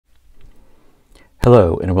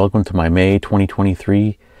Hello and welcome to my May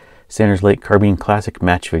 2023 Sanders Lake Carbine Classic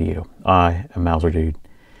match video. I am mauserdude.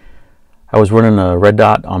 I was running a red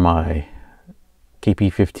dot on my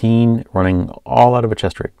KP15, running all out of a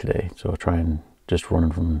chest rig today. So I'll try and just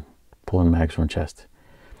pulling mags from a chest.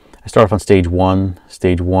 I started off on stage one.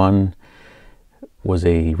 Stage one was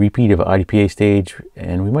a repeat of an IDPA stage,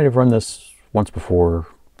 and we might have run this once before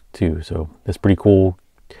too. So that's pretty cool.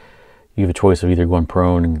 You have a choice of either going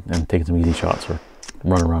prone and taking some easy shots, or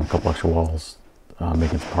run around a couple extra walls,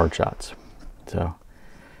 making some hard shots. So,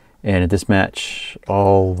 and at this match,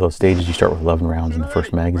 all the stages you start with 11 rounds in the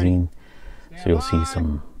first magazine. So you'll see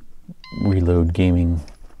some reload gaming,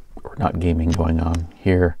 or not gaming, going on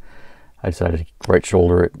here. I decided to right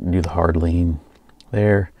shoulder it and do the hard lean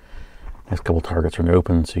there. Next couple targets are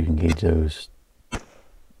open, so you can gauge those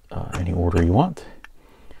any order you want.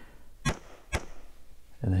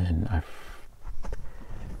 And then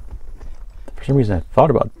for some reason I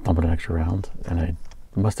thought about dumping an extra round, and I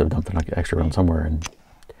must have dumped an extra round somewhere. And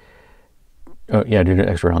oh yeah, I did an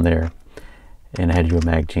extra round there, and I had to do a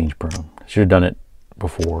mag change prone. I should have done it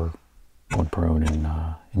before going prone and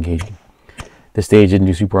engaging. This stage didn't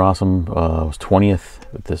do super awesome. I was 20th,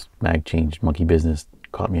 but this mag change monkey business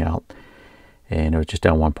caught me out, and it was just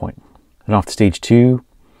down 1 point. And off to stage two.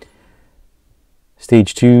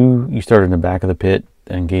 Stage two, you started in the back of the pit,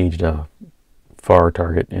 engaged a far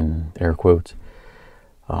target in air quotes,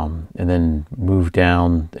 and then moved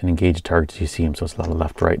down and engaged the targets as you see them. So it's a lot of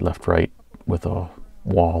left right with a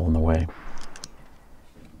wall in the way.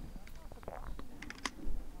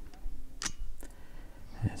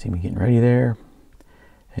 And see me getting ready there,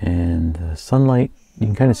 and the sunlight, you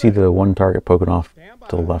can kind of see the one target poking off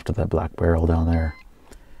to the left of that black barrel down there,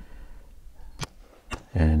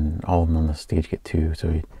 and all of them on the stage get two. So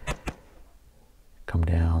you come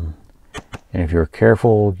down, and if you're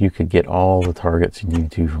careful, you could get all the targets you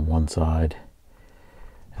need to from one side.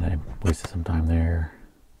 And I wasted some time there,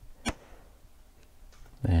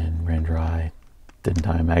 and ran dry. Didn't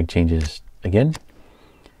time mag changes again,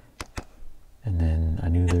 and then I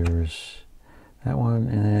knew there was that one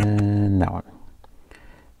and then that one.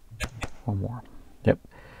 One more. Yep.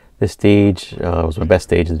 This stage was my best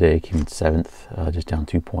stage of the day. Came in 7th, just down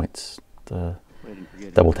 2 points.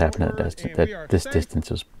 Double tapping at this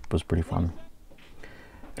distance was pretty fun.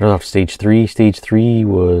 I was off stage three. Stage three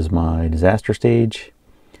was my disaster stage.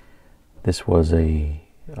 This was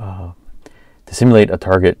to simulate a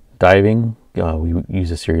target diving. We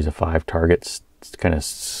used a series of 5 targets kind of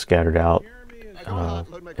scattered out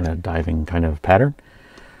in a diving kind of pattern.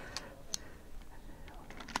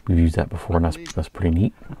 We've used that before, and that's pretty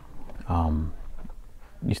neat.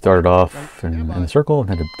 You started off in the circle and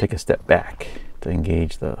had to take a step back to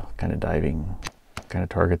engage the kind of diving kind of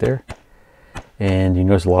target there. And you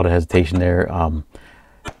notice a lot of hesitation there.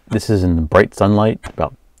 This is in the bright sunlight,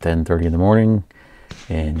 about 10:30 in the morning,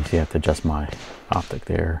 and you see I have to adjust my optic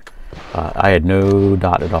there. I had no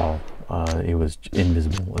dot at all. It was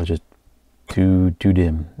invisible. It was just too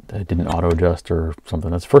dim. It didn't auto adjust or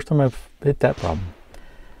something. That's the first time I've hit that problem.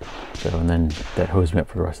 So, and then that hosed me up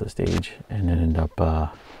for the rest of the stage, and it ended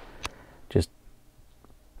up just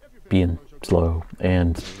being slow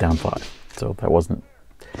and down 5. So that wasn't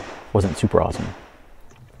super awesome.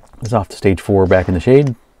 I was off to stage 4 back in the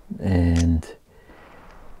shade, and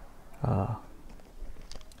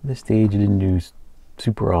this stage didn't do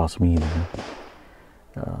super awesome either.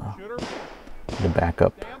 To back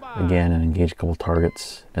up again and engage a couple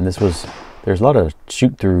targets, and there's a lot of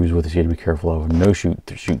shoot throughs with this. You have to be careful of no shoot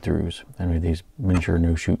throughs. Anyway, these miniature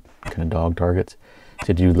no shoot kind of dog targets. So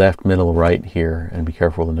you do left, middle, right here, and be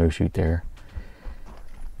careful of the no shoot there.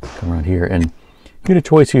 Come around here, and you had a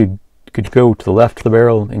choice. You could go to the left of the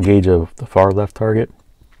barrel, engage the far left target.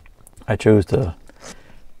 I chose to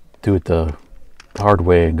do it the hard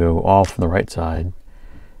way and go off from the right side,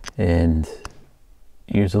 and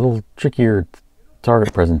use a little trickier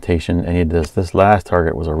target presentation. And this last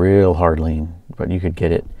target was a real hard lean, but you could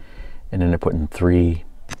get it, and ended up putting three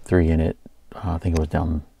in it. I think it was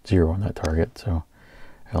down 0 on that target, so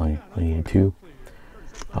I only needed 2.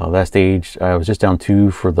 That stage I was just down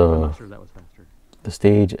 2 for the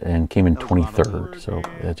stage, and came in 23rd, so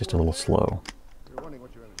just a little slow.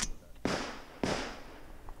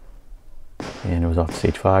 And it was off to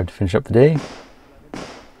stage 5 to finish up the day.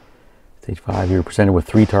 Stage 5, you were presented with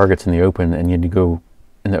 3 targets in the open, and you had to go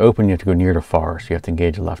in the open. You have to go near to far, so you have to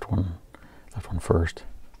engage the left one first.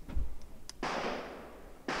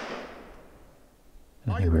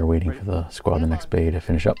 And I think we were waiting for the squad in the next bay to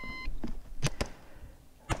finish up.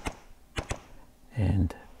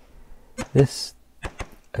 And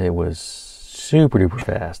it was super duper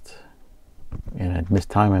fast. And I'd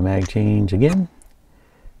mistime my mag change again.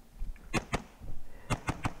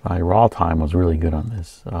 My raw time was really good on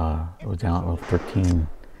this. It was down to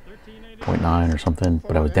 13.9 or something,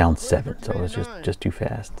 but I was down 7, so it was just too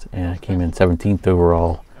fast. And I came in 17th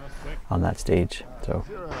overall on that stage, so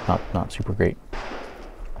not super great.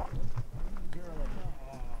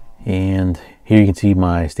 And here you can see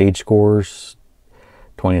my stage scores: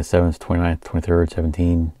 20th, 7th, 29th, 23rd,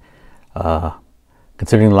 17.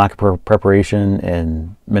 Considering the lack of preparation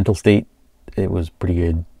and mental state, it was pretty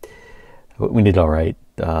good. We did all right.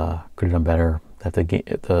 Could have done better. As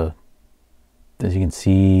you can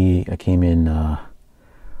see, I came in I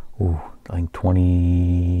think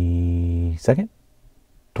 22nd,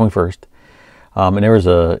 21st. And there was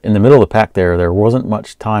in the middle of the pack there wasn't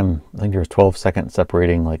much time. I think there was 12 seconds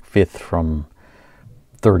separating like 5th from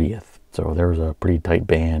 30th. So there was a pretty tight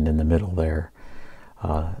band in the middle there,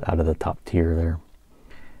 out of the top tier there.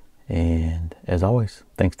 And as always,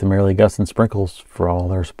 thanks to Merrily Gus and Sprinkles for all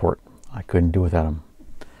their support. I couldn't do without them.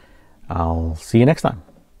 I'll see you next time.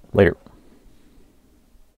 Later.